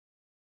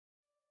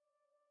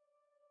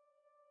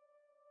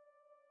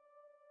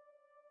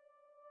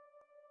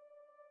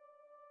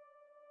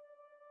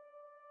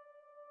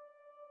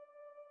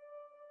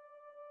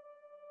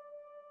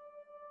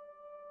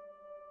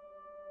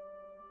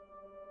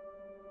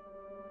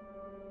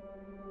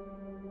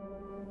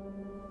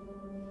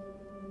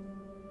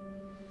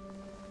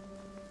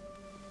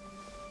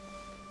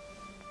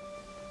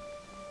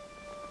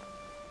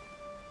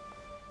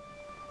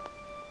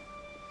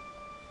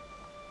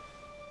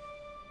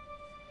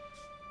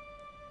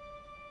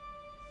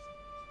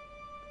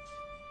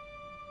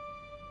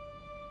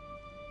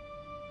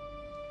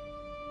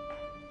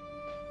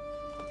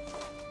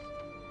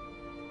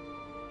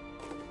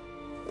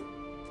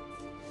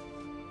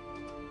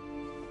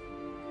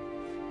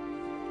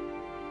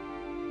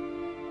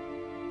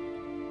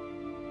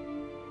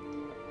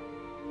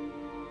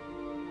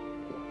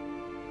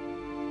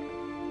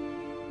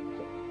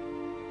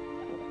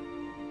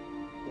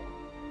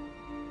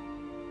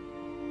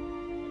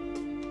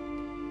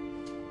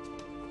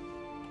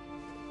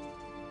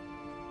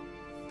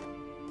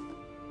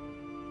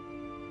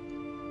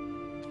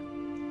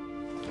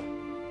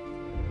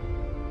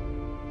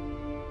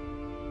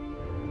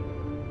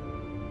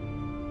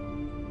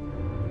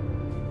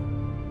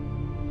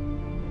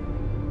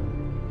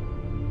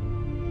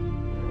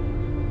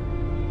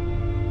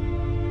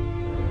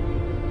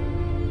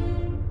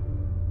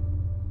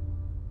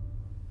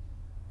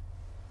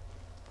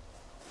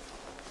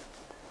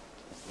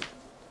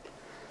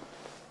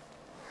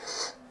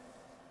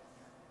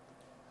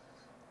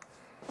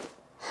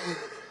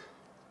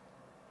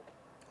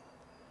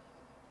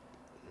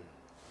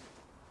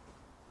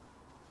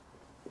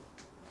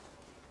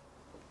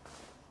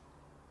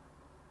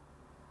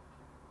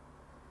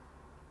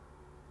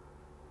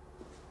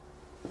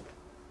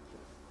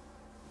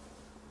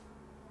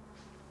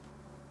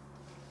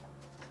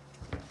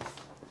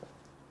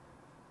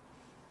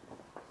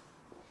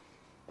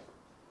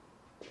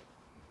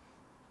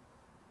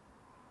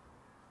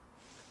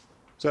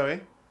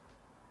Zoe?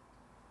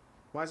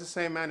 Why is the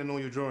same man in all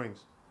your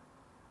drawings?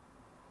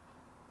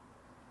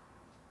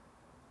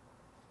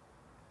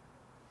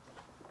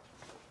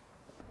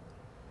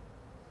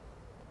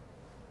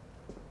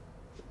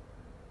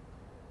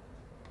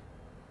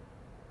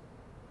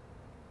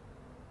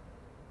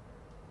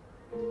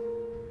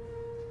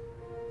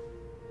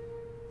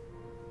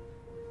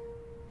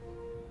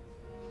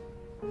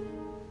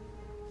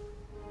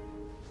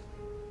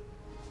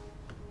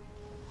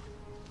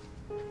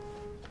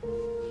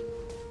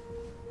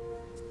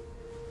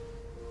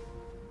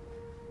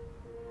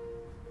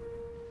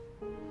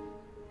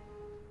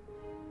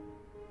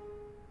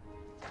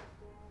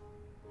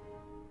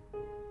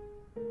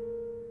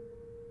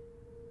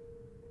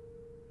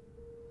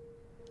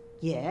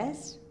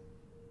 Yes?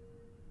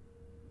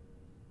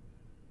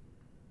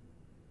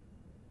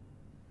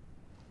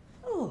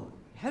 Oh,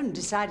 you haven't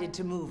decided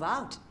to move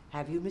out,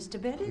 have you, Mr.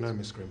 Bennett? No,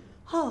 Miss Grimm.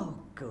 Oh,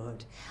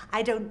 good.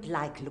 I don't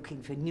like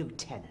looking for new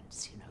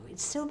tenants, you know.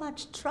 It's so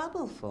much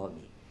trouble for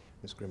me.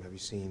 Miss Grimm, have you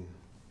seen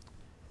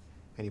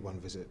anyone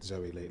visit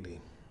Zoe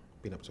lately?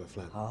 Been up to her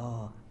flat?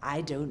 Oh,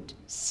 I don't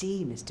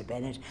see, Mr.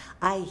 Bennett.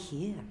 I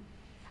hear.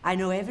 I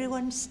know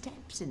everyone's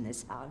steps in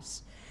this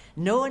house.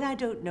 No one I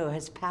don't know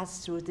has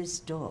passed through this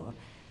door.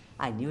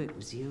 I knew it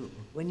was you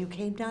when you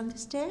came down the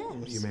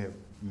stairs. You may have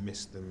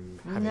missed them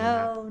having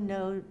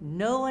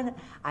No one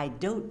I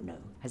don't know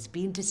has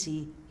been to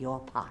see your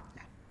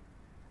partner.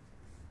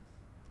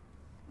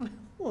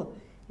 Well,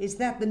 is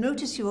that the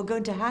notice you were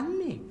going to hand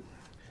me?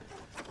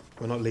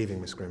 We're not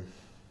leaving, Miss Grimm.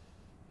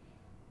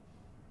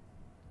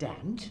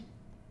 Dant?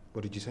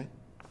 What did you say?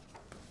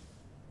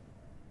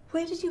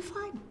 Where did you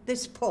find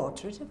this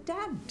portrait of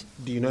Dant?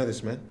 Do you know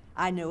this man?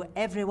 I know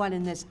everyone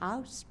in this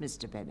house,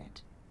 Mr.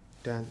 Bennett.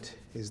 Dant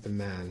is the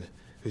man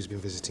who's been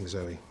visiting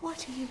Zoe.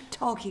 What are you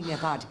talking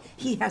about?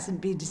 He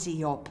hasn't been to see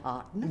your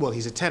partner. Well,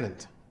 he's a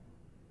tenant.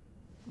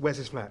 Where's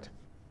his flat?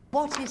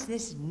 What is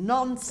this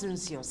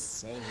nonsense you're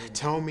saying?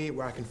 Tell me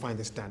where I can find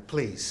this Dant,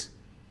 please.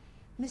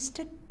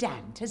 Mr.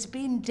 Dant has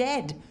been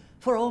dead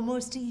for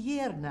almost a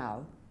year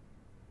now.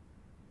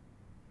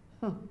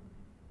 Huh.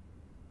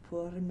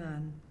 Poor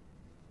man.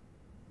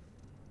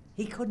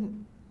 He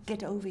couldn't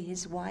get over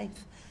his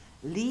wife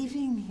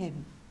leaving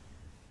him.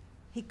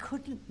 He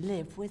couldn't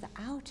live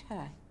without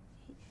her.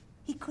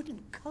 He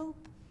couldn't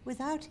cope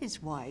without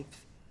his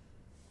wife.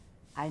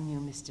 I knew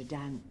Mr.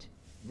 Dant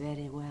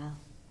very well.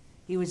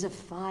 He was a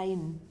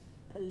fine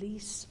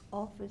police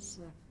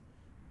officer.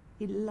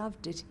 He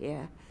loved it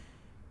here.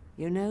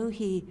 You know,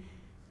 he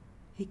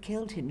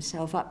killed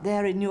himself up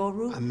there in your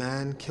room. A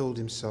man killed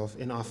himself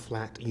in our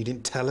flat, and you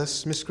didn't tell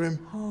us, Miss Grimm?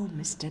 Oh,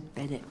 Mr.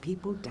 Bennett,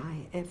 people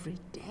die every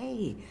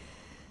day.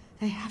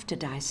 They have to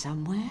die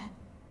somewhere.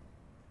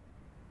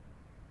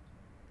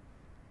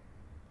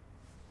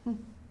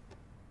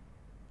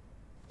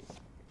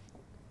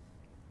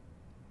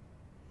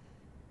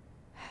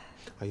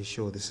 Are you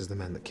sure this is the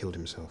man that killed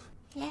himself?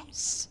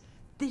 Yes,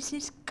 this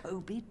is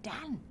Obi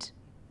Dant.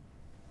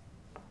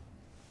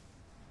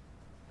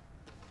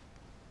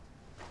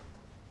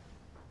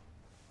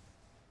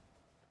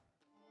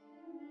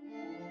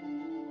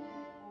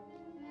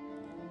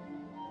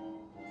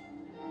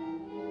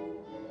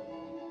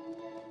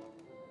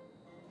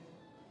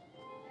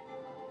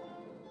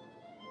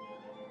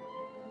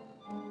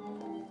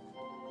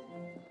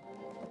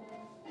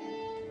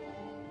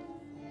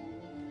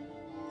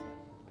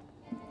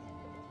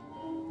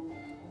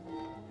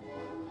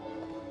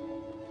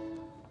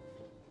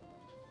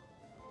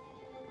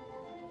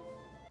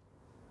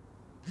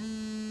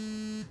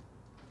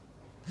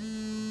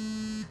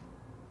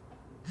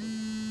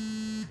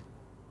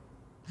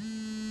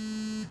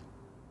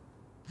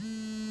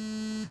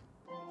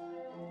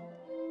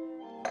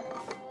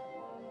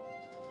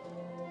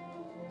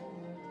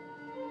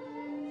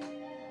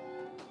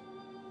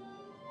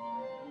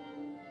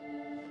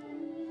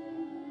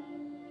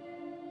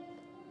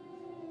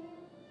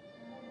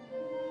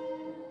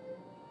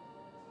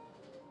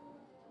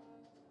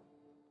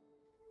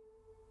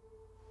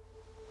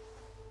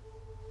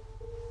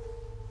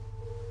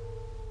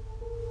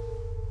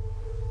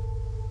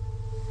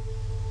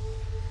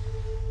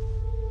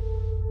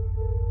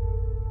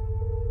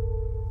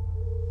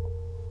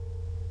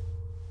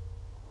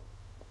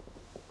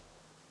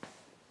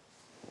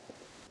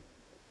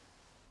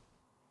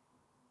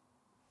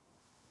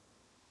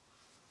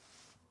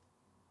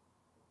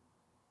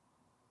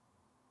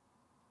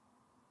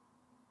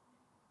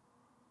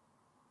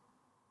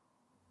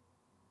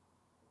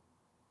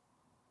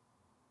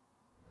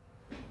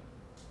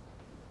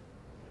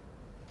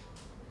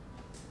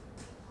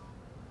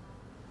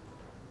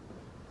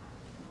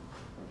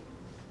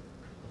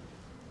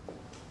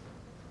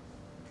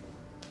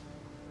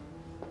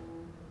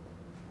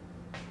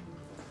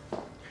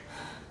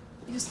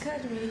 You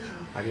scared me.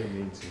 I didn't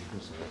mean to.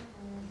 I'm sorry.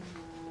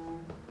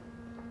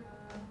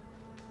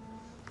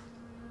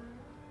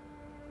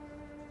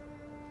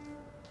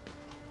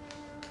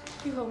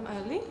 You home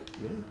early?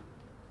 Yeah.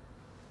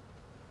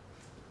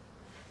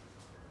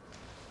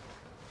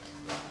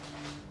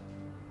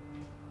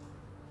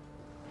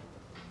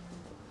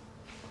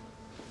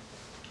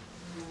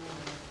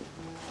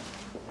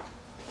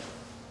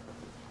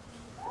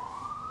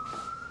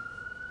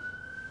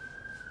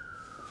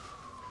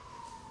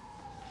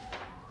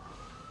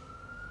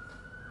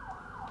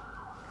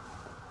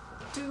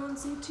 Do you want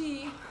some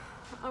tea?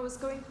 I was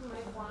going to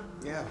make one.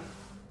 Yeah.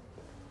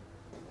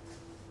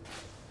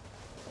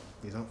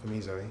 These aren't for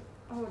me, Zoe.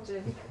 Oh,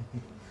 Jake.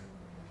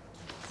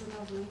 It's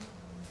lovely.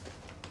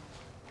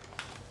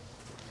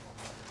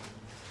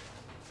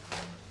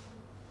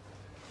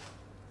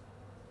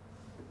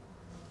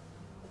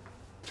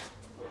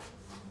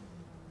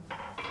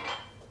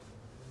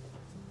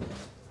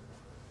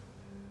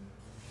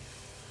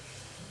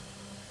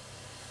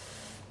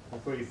 I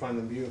thought you'd find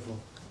them beautiful.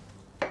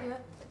 Yeah.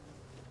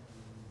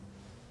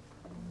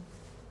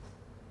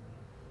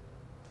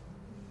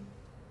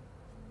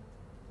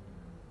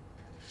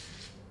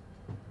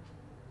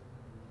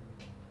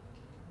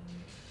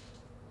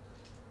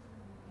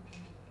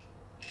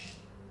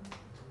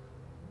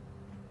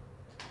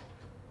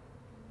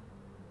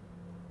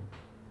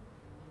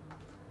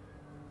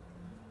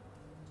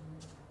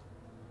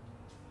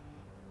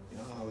 You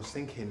know, I was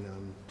thinking,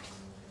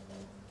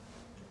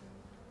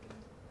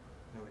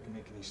 we can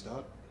make a new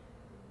start.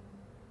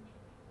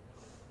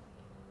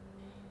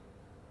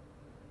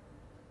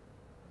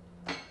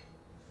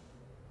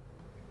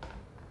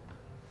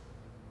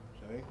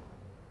 Zoe?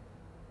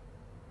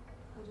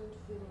 I don't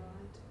feel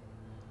right.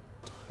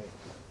 Hey,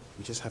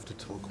 we just have to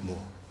talk more.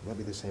 It won't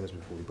be the same as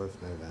before, we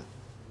both know that.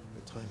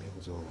 But time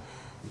heals all.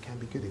 We can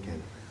be good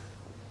again.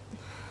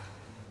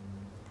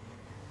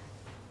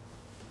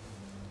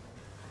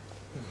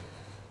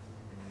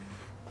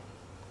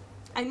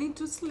 I need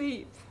to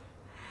sleep.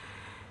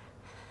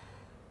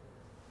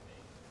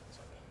 It's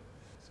okay.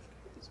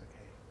 It's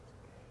okay.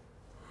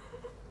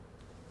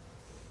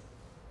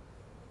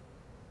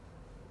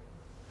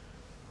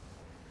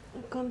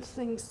 I can't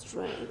think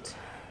straight.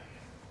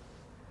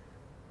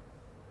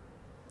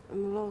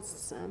 I'm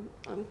lost, Sam.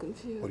 I'm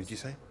confused. What did you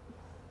say?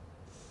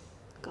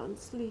 Can't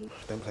sleep.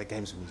 Don't play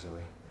games with me,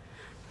 Zoe.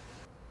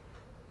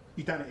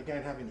 You've done it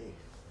again, haven't you?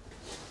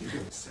 You've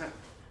been Sam.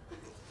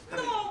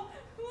 No!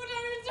 What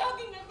are you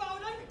talking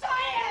about? I'm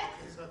tired!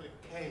 It's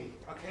okay.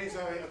 Okay,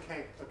 Zoe.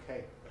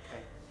 Okay.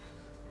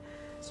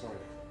 Sorry.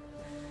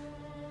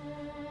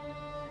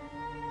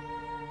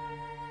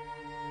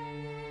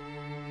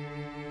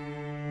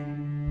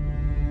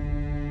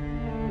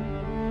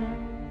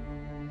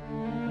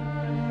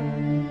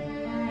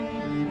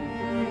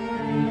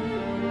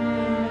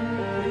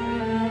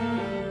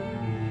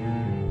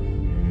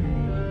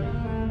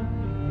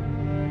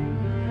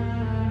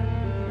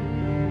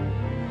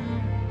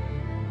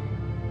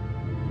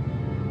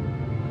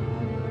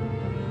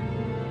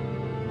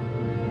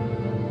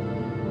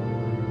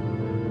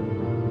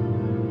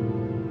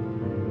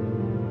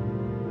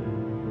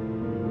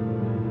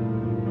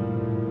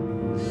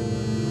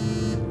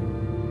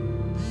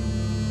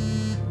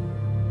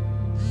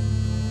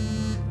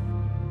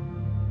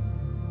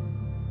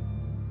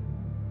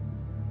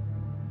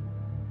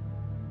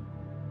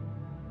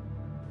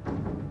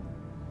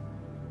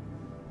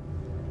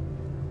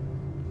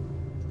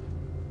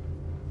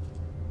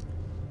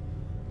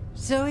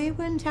 Zoe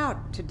went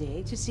out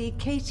today to see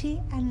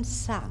Katie and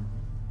Sam.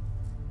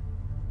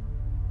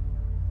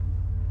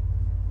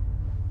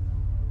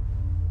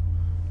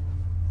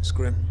 Miss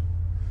Grimm,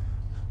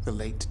 the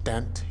late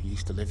Dant who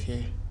used to live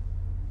here.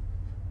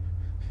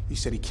 You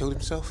said he killed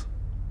himself?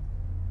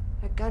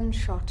 A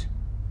gunshot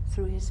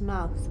through his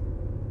mouth.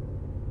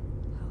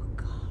 Oh,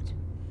 God.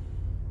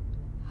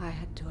 I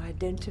had to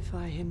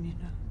identify him, you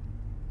know.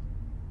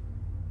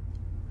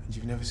 And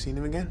you've never seen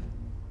him again?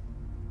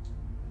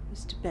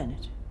 Mr.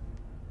 Bennett,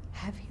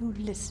 have you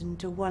listened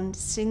to one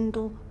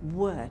single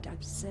word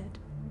I've said?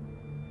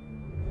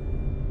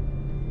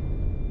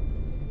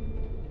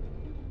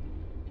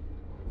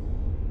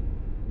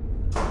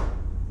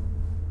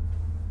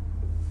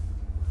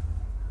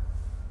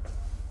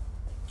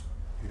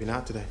 You've been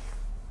out today?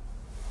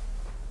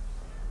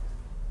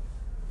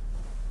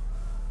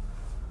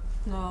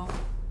 No.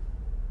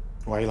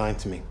 Why are you lying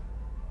to me?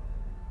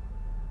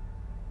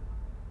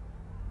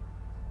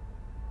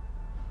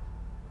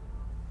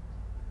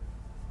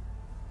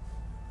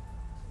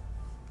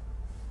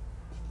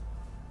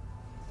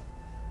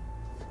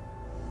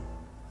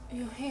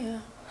 You're here.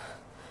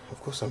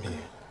 Of course I'm here.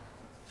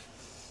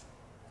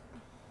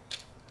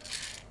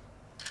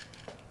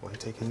 Why are you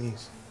taking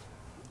these?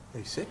 Are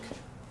you sick?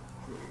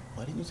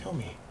 Why didn't you tell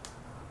me?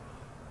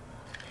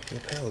 You're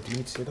pale. Do you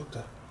need to see a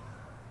doctor?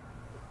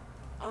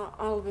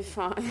 I'll be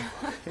fine.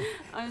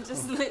 I'm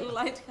just a little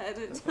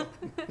lightheaded.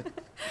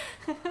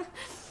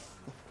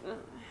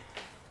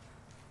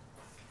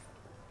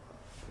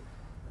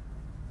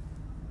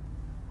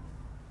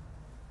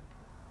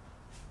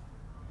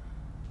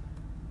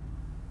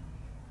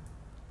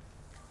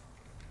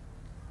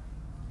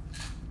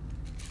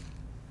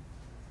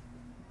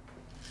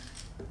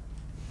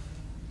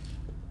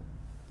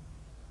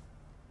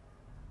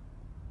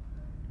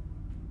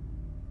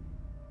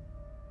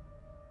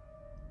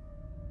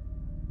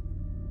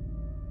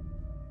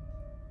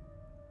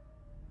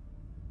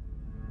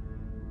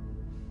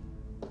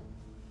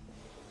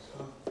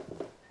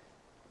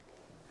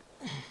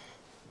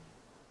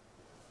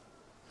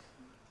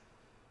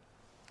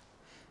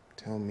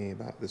 Tell me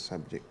about the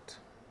subject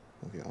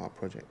of your art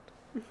project.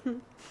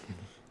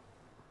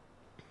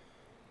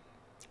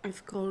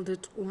 I've called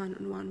it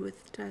One-on-One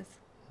with Death.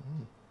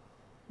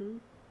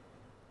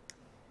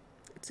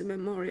 It's a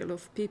memorial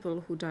of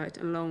people who died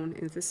alone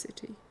in the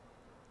city.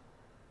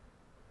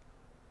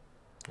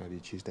 How do you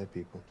choose dead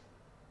people?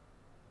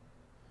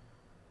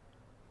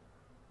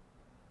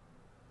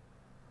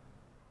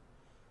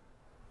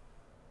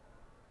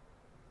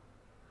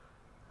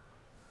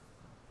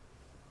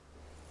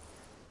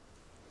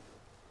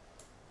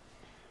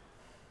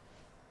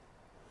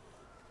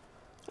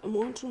 I'm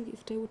wondering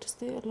if they would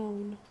stay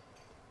alone,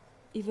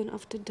 even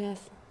after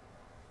death.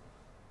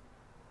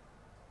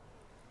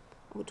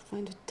 I would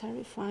find it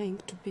terrifying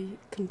to be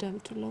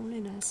condemned to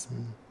loneliness.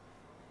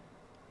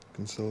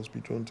 Can souls be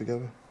drawn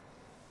together?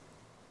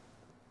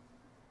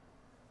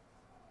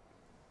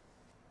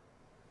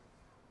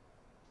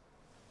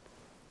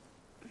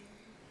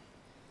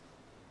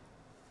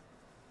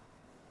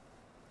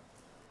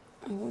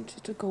 I want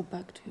you to go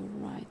back to your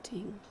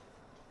writing.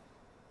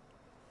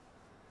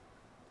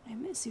 I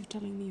miss you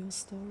telling me your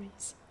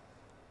stories.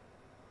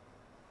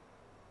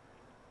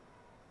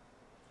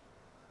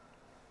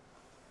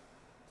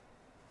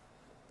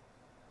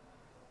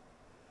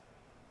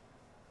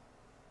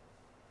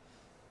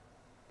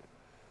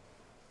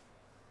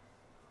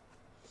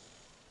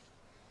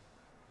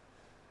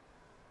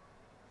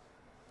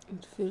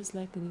 It feels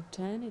like an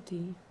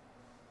eternity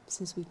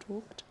since we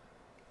talked.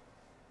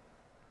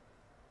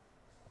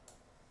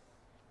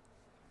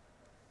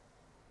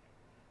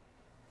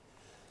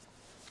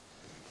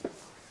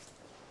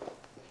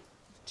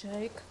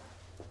 Jake,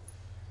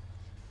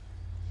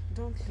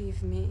 don't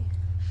leave me.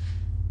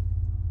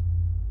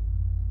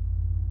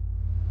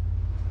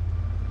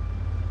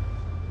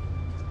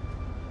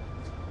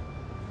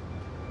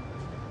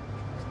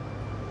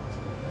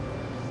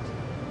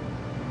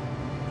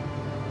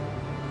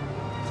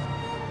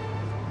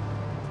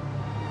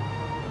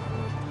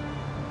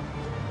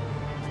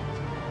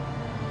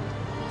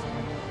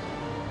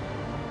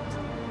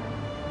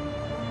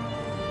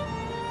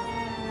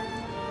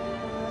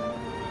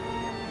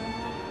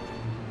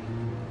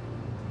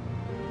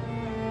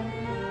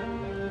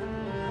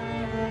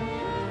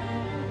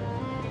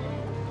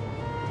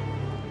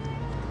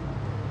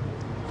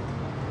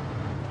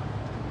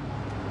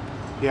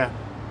 Yeah.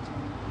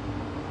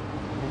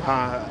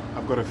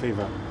 I've got a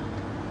fever.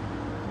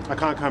 I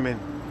can't come in.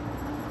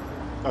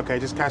 Okay,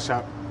 just cash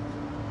up.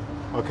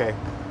 Okay.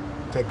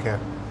 Take care.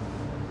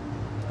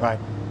 Bye.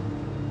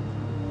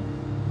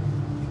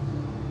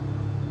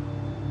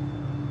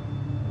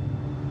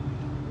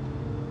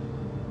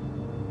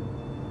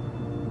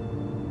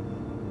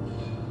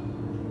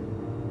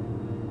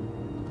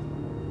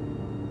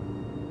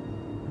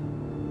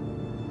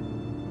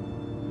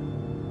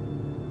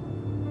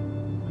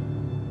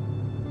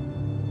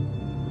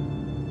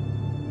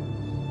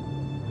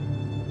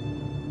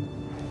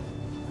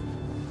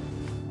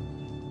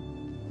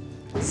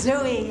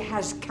 Zoe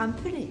has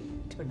company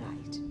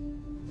tonight.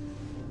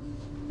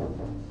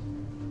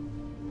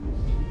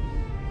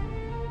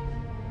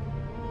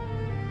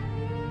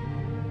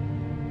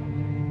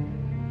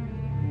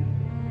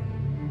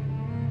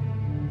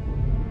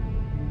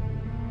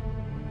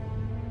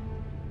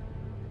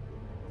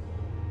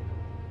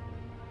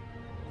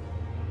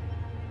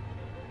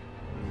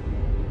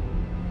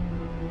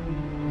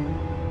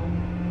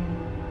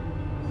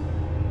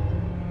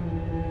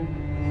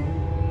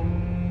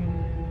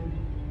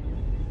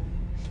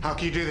 How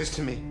can you do this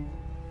to me?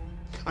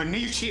 I knew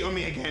you'd cheat on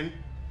me again.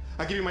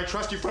 I give you my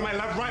trust, you throw my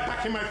love right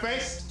back in my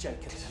face. Jake,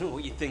 I don't know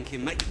what you're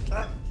thinking, mate.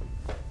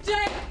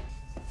 Jake!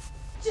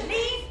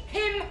 Leave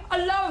him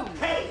alone!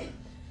 Hey!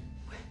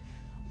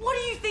 What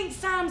do you think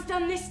Sam's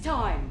done this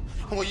time?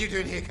 What are you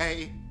doing here,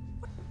 Katie?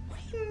 What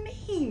do you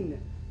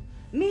mean?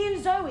 Me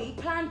and Zoe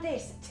planned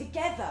this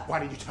together. Why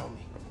didn't you tell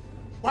me?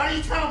 Why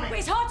didn't you tell me? But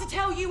it's hard to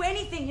tell you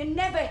anything, you're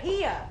never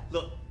here.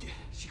 Look,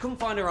 she couldn't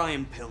find her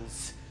iron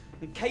pills.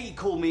 And Katie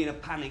called me in a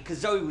panic because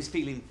Zoe was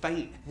feeling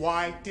faint.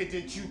 Why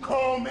didn't you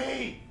call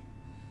me?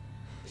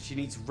 She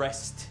needs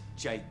rest,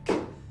 Jake.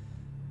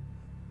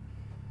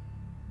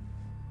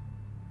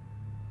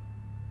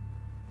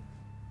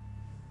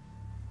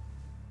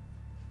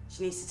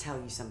 She needs to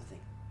tell you something.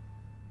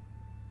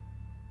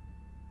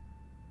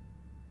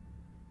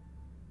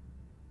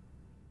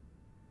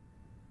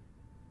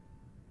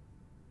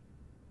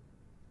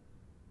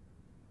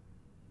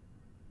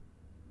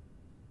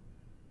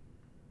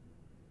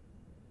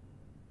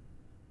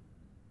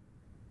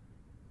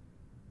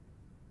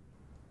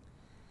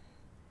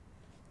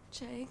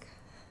 Jake.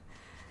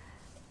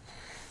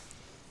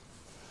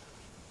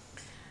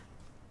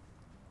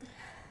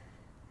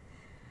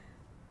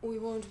 We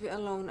won't be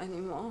alone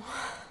anymore.